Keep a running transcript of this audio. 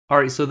All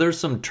right, so there's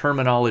some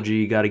terminology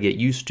you got to get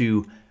used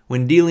to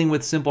when dealing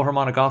with simple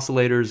harmonic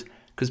oscillators,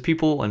 because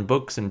people and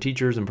books and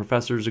teachers and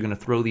professors are going to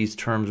throw these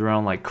terms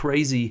around like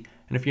crazy,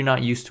 and if you're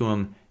not used to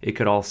them, it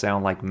could all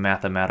sound like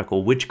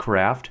mathematical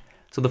witchcraft.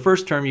 So the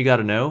first term you got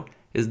to know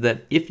is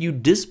that if you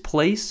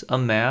displace a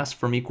mass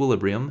from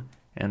equilibrium,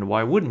 and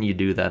why wouldn't you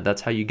do that?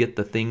 That's how you get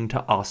the thing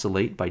to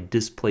oscillate, by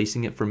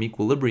displacing it from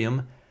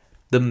equilibrium.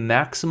 The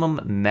maximum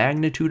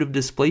magnitude of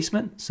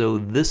displacement, so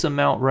this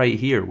amount right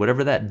here,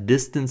 whatever that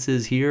distance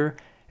is here,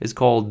 is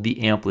called the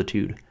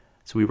amplitude.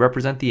 So we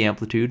represent the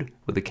amplitude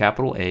with a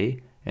capital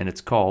A, and it's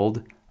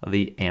called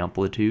the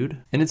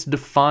amplitude. And it's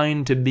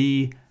defined to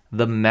be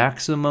the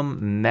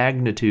maximum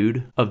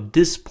magnitude of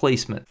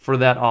displacement for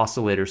that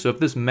oscillator. So if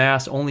this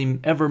mass only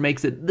ever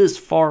makes it this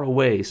far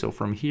away, so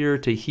from here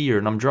to here,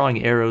 and I'm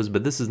drawing arrows,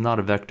 but this is not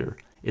a vector.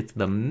 It's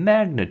the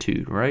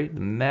magnitude, right? The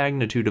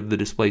magnitude of the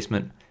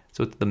displacement.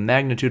 So it's the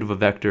magnitude of a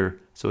vector,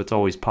 so it's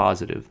always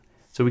positive.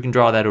 So we can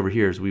draw that over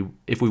here.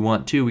 If we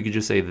want to, we could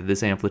just say that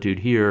this amplitude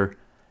here,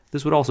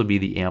 this would also be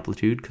the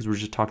amplitude, because we're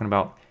just talking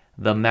about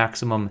the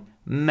maximum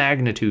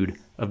magnitude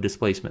of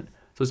displacement.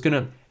 So it's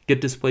going to get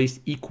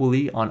displaced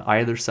equally on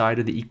either side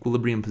of the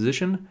equilibrium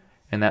position,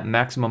 and that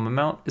maximum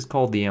amount is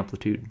called the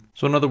amplitude.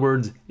 So in other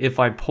words,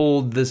 if I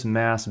pulled this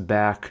mass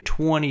back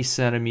 20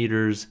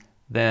 centimeters,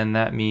 then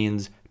that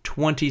means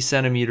 20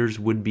 centimeters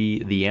would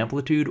be the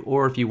amplitude,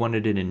 or if you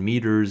wanted it in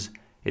meters,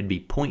 it'd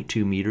be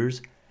 0.2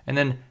 meters. And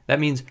then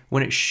that means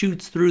when it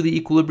shoots through the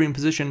equilibrium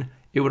position,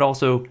 it would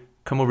also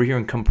come over here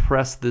and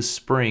compress this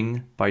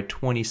spring by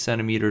 20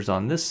 centimeters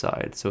on this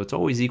side. So it's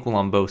always equal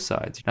on both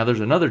sides. Now there's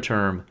another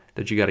term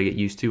that you got to get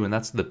used to, and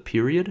that's the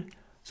period.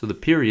 So the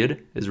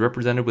period is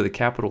represented with a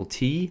capital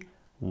T.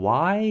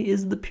 Why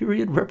is the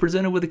period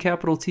represented with a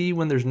capital T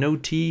when there's no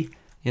T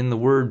in the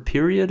word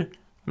period?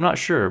 I'm not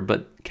sure,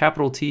 but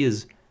capital T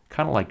is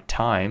kind of like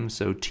time,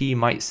 so T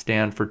might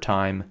stand for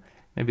time.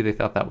 Maybe they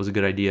thought that was a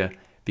good idea,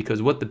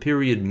 because what the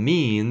period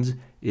means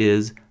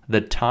is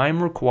the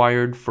time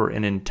required for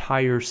an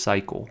entire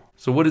cycle.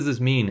 So what does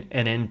this mean,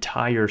 an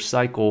entire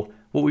cycle?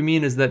 What we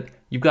mean is that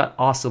you've got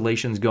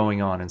oscillations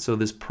going on, and so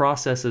this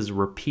process is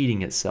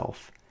repeating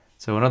itself.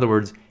 So in other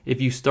words,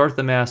 if you start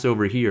the mass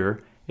over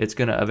here, it's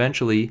going to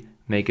eventually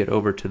make it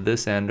over to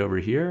this end over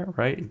here,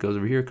 right? It goes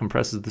over here,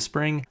 compresses the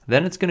spring,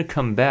 then it's going to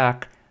come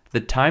back. The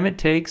time it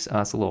takes,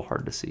 it's a little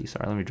hard to see,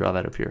 sorry, let me draw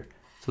that up here.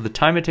 So the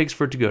time it takes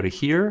for it to go to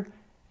here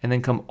and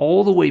then come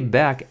all the way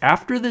back,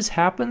 after this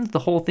happens, the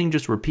whole thing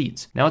just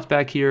repeats. Now it's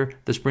back here,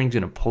 the spring's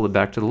gonna pull it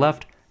back to the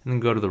left and then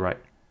go to the right.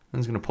 Then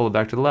it's gonna pull it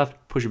back to the left,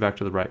 push it back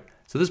to the right.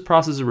 So this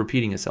process is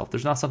repeating itself.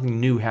 There's not something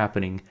new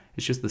happening.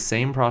 It's just the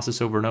same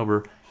process over and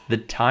over. The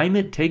time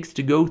it takes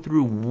to go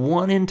through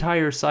one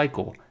entire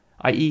cycle,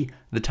 i.e.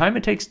 the time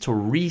it takes to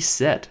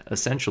reset,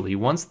 essentially,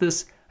 once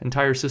this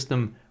entire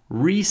system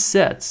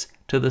resets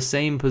to the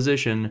same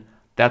position,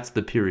 that's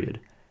the period.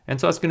 And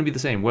so that's going to be the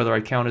same, whether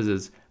I count it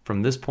as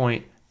from this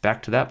point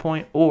back to that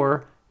point,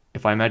 or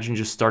if I imagine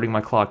just starting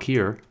my clock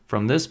here,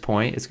 from this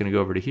point, it's going to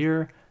go over to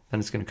here, then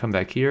it's going to come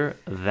back here.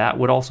 That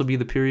would also be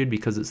the period,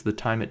 because it's the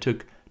time it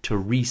took to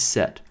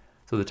reset.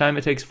 So the time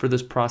it takes for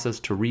this process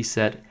to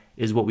reset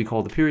is what we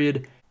call the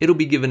period. It'll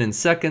be given in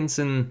seconds,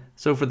 and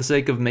so for the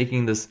sake of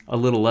making this a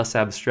little less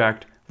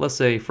abstract, let's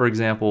say, for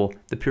example,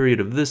 the period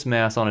of this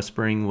mass on a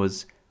spring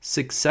was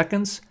 6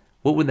 seconds.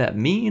 What would that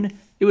mean?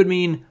 It would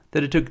mean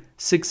that it took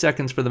 6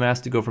 seconds for the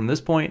mass to go from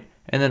this point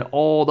and then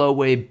all the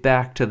way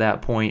back to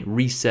that point,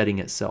 resetting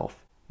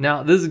itself.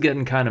 Now, this is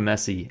getting kind of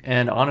messy,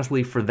 and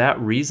honestly, for that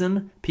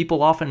reason,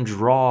 people often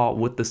draw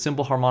what the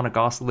simple harmonic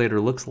oscillator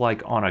looks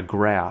like on a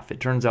graph. It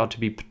turns out to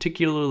be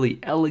particularly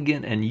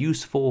elegant and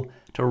useful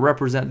to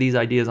represent these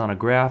ideas on a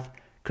graph,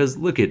 because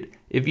look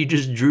if you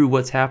just drew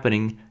what's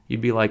happening,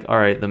 you'd be like, all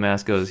right, the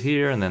mass goes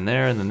here, and then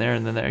there, and then there,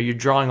 and then there. You're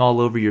drawing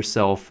all over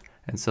yourself.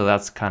 And so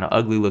that's kind of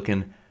ugly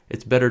looking.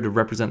 It's better to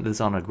represent this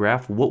on a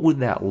graph. What would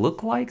that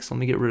look like? So let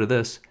me get rid of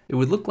this. It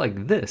would look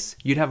like this.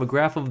 You'd have a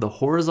graph of the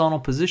horizontal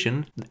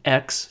position,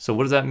 x. So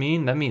what does that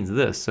mean? That means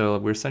this. So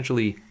we're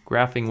essentially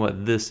graphing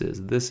what this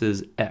is. This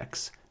is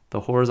x,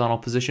 the horizontal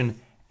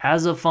position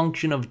as a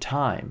function of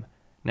time.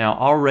 Now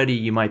already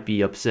you might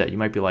be upset. You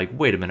might be like,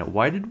 wait a minute,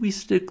 why did we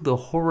stick the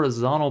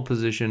horizontal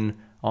position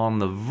on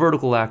the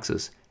vertical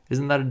axis?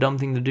 Isn't that a dumb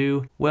thing to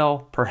do?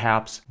 Well,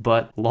 perhaps,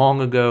 but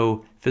long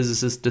ago,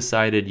 physicists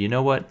decided, you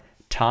know what?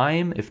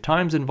 If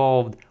time's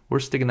involved, we're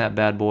sticking that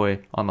bad boy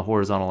on the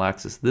horizontal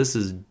axis. This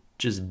is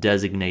just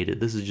designated.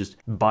 This is just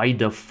by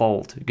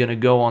default gonna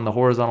go on the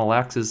horizontal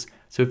axis.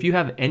 So if you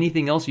have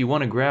anything else you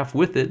want to graph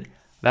with it,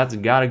 that's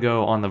gotta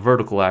go on the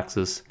vertical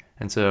axis.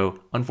 And so,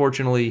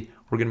 unfortunately,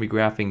 we're gonna be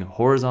graphing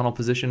horizontal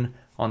position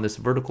on this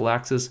vertical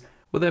axis.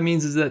 What that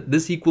means is that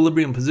this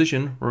equilibrium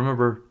position,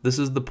 remember, this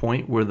is the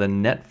point where the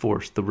net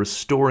force, the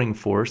restoring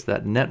force,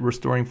 that net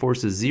restoring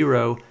force is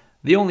 0.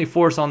 The only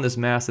force on this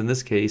mass in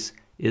this case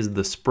is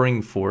the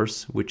spring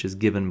force, which is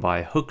given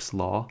by Hooke's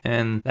law.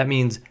 And that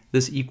means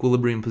this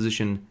equilibrium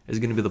position is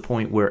going to be the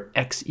point where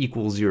x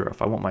equals 0.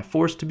 If I want my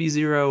force to be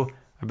 0,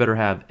 I better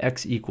have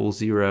x equals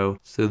 0.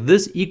 So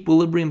this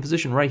equilibrium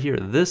position right here,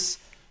 this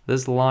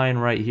this line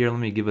right here, let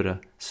me give it a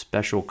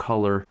special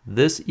color.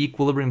 This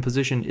equilibrium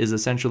position is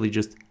essentially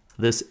just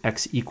this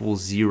x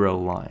equals 0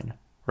 line,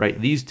 right?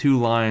 These two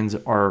lines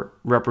are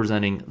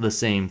representing the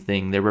same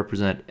thing. They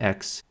represent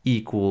x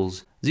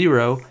equals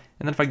 0.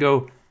 And then if I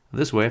go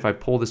this way, if I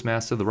pull this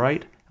mass to the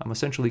right, I'm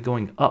essentially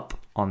going up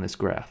on this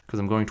graph because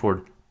I'm going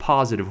toward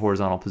positive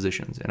horizontal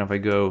positions. And if I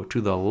go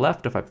to the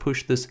left, if I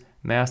push this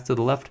mass to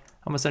the left,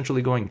 I'm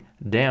essentially going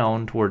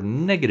down toward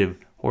negative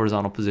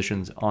horizontal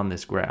positions on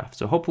this graph.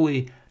 So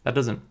hopefully that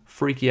doesn't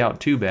freak you out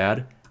too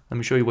bad. Let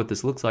me show you what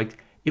this looks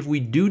like. If we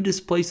do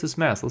displace this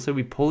mass, let's say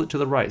we pull it to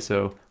the right,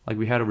 so like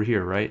we had over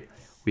here, right?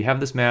 We have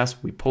this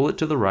mass, we pull it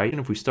to the right, and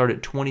if we start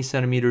at 20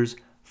 centimeters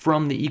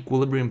from the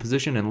equilibrium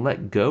position and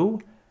let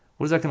go,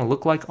 what is that going to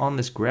look like on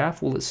this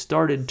graph? Well, it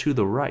started to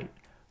the right.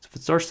 So if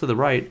it starts to the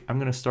right, I'm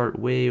going to start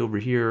way over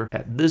here.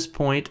 At this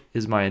point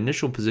is my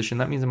initial position.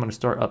 That means I'm going to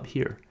start up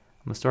here.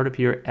 I'm going to start up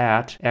here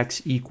at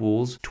x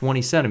equals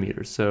 20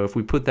 centimeters. So if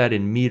we put that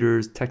in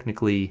meters,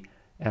 technically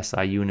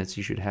SI units,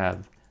 you should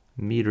have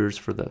meters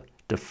for the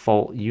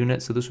default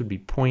unit. So this would be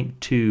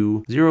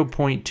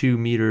 0.2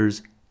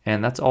 meters,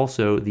 and that's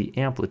also the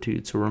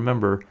amplitude. So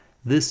remember,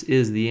 this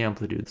is the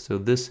amplitude. So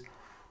this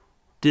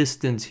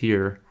distance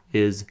here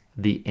is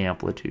the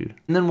amplitude.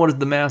 And then what does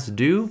the mass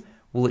do?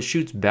 Well, it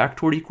shoots back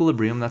toward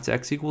equilibrium, that's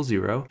x equals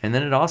 0, and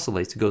then it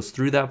oscillates. It goes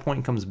through that point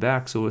and comes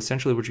back. So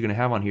essentially what you're going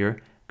to have on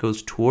here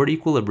goes toward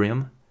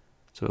equilibrium.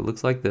 So it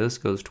looks like this,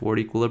 goes toward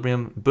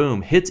equilibrium,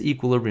 boom, hits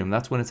equilibrium.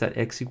 That's when it's at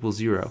x equals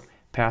 0,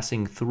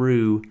 passing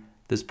through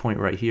this point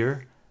right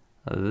here.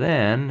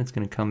 Then it's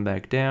going to come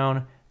back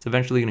down. It's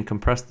eventually going to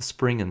compress the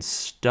spring and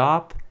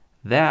stop.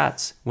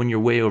 That's when you're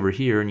way over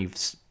here and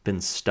you've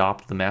been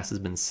stopped. The mass has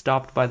been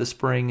stopped by the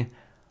spring.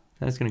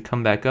 Then it's going to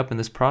come back up in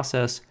this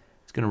process.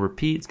 It's going to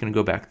repeat. It's going to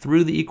go back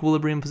through the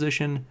equilibrium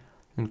position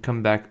and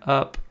come back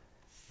up,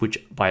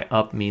 which by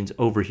up means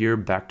over here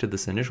back to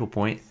this initial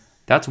point.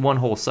 That's one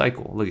whole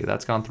cycle. Look at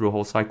that's gone through a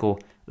whole cycle.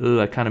 Ooh,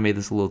 I kind of made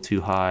this a little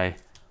too high.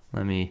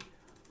 Let me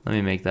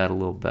make that a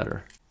little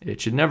better. It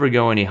should never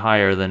go any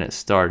higher than it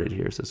started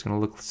here. So it's going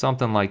to look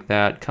something like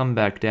that, come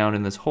back down,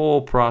 and this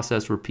whole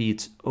process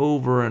repeats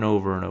over and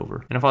over and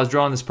over. And if I was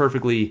drawing this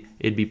perfectly,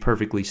 it'd be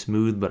perfectly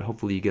smooth, but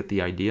hopefully you get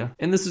the idea.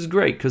 And this is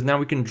great because now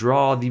we can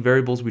draw the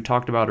variables we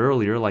talked about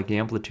earlier, like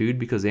amplitude,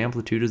 because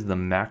amplitude is the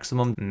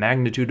maximum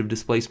magnitude of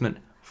displacement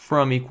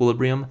from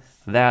equilibrium.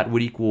 That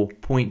would equal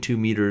 0.2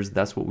 meters.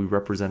 That's what we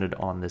represented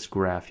on this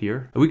graph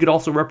here. We could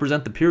also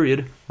represent the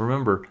period.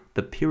 Remember,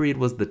 the period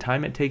was the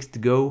time it takes to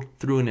go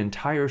through an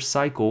entire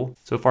cycle.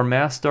 So if our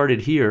mass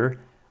started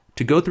here,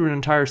 to go through an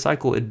entire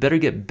cycle, it better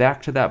get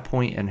back to that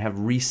point and have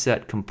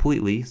reset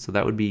completely. So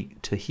that would be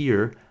to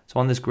here. So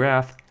on this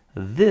graph,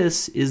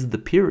 this is the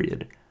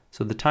period.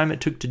 So the time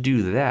it took to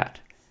do that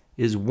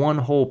is one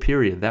whole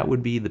period. That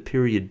would be the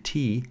period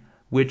t,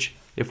 which,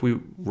 if we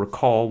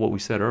recall what we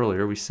said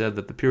earlier, we said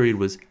that the period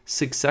was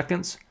 6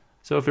 seconds.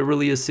 So if it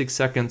really is 6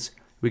 seconds,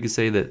 we could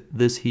say that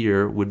this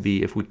here would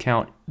be, if we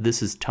count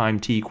this is time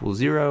t equals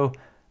 0,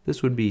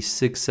 this would be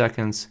 6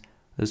 seconds.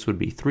 This would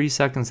be 3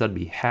 seconds. That'd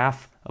be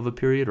half of a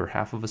period or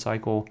half of a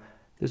cycle.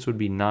 This would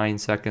be 9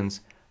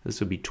 seconds. This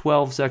would be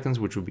 12 seconds,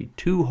 which would be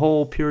 2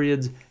 whole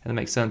periods. And that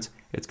makes sense.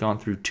 It's gone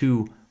through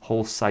 2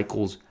 whole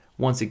cycles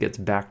once it gets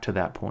back to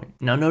that point.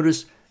 Now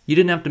notice you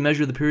didn't have to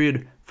measure the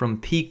period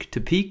from peak to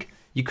peak.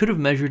 You could have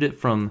measured it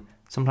from,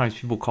 sometimes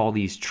people call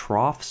these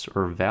troughs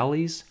or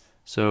valleys.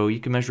 So you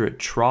can measure it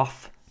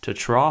trough to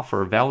trough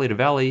or valley to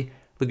valley.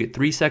 Look at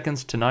 3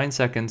 seconds to 9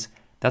 seconds.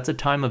 That's a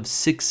time of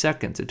 6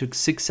 seconds. It took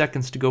 6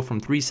 seconds to go from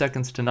 3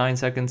 seconds to 9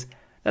 seconds.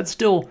 That's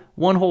still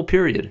one whole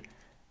period.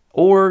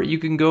 Or you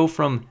can go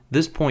from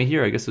this point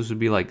here, I guess this would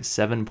be like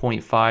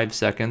 7.5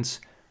 seconds,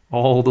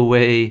 all the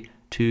way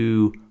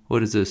to,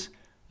 what is this,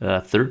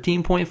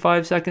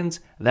 13.5 seconds?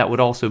 That would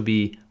also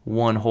be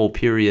one whole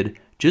period.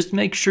 Just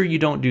make sure you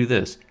don't do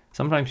this.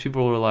 Sometimes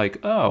people are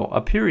like, oh, a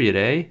period,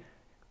 eh?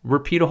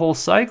 Repeat a whole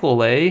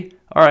cycle, eh?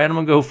 All right, I'm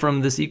gonna go from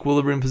this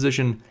equilibrium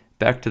position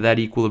back to that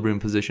equilibrium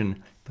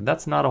position. But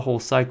that's not a whole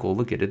cycle.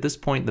 Look at this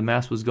point, the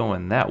mass was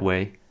going that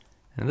way.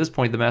 And at this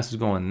point, the mass was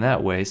going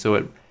that way.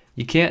 So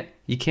you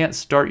can't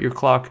start your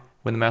clock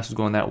when the mass is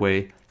going that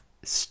way.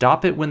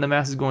 Stop it when the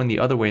mass is going the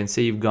other way and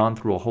say you've gone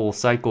through a whole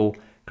cycle,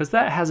 because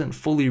that hasn't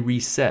fully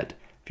reset.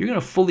 If you're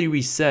gonna fully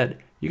reset,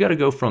 you gotta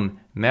go from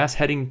mass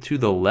heading to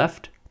the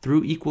left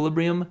through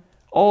equilibrium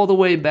all the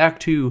way back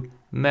to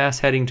mass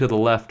heading to the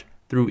left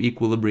through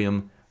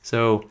equilibrium.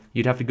 So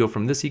you'd have to go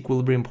from this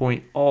equilibrium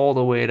point all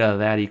the way to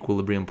that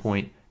equilibrium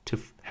point to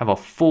have a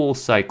full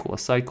cycle. A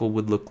cycle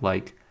would look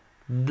like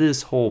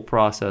this whole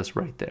process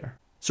right there.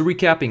 So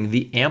recapping,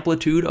 the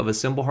amplitude of a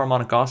simple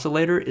harmonic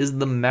oscillator is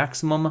the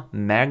maximum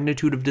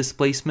magnitude of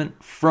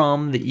displacement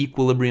from the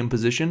equilibrium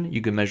position.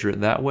 You can measure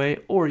it that way,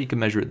 or you can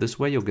measure it this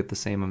way, you'll get the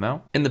same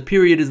amount. And the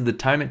period is the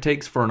time it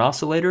takes for an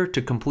oscillator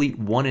to complete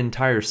one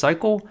entire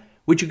cycle,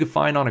 which you can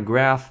find on a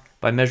graph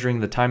by measuring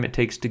the time it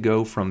takes to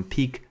go from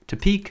peak to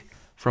peak,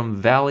 from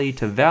valley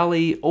to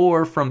valley,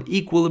 or from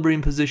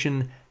equilibrium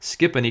position,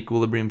 skip an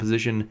equilibrium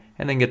position,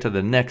 and then get to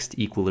the next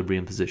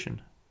equilibrium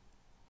position.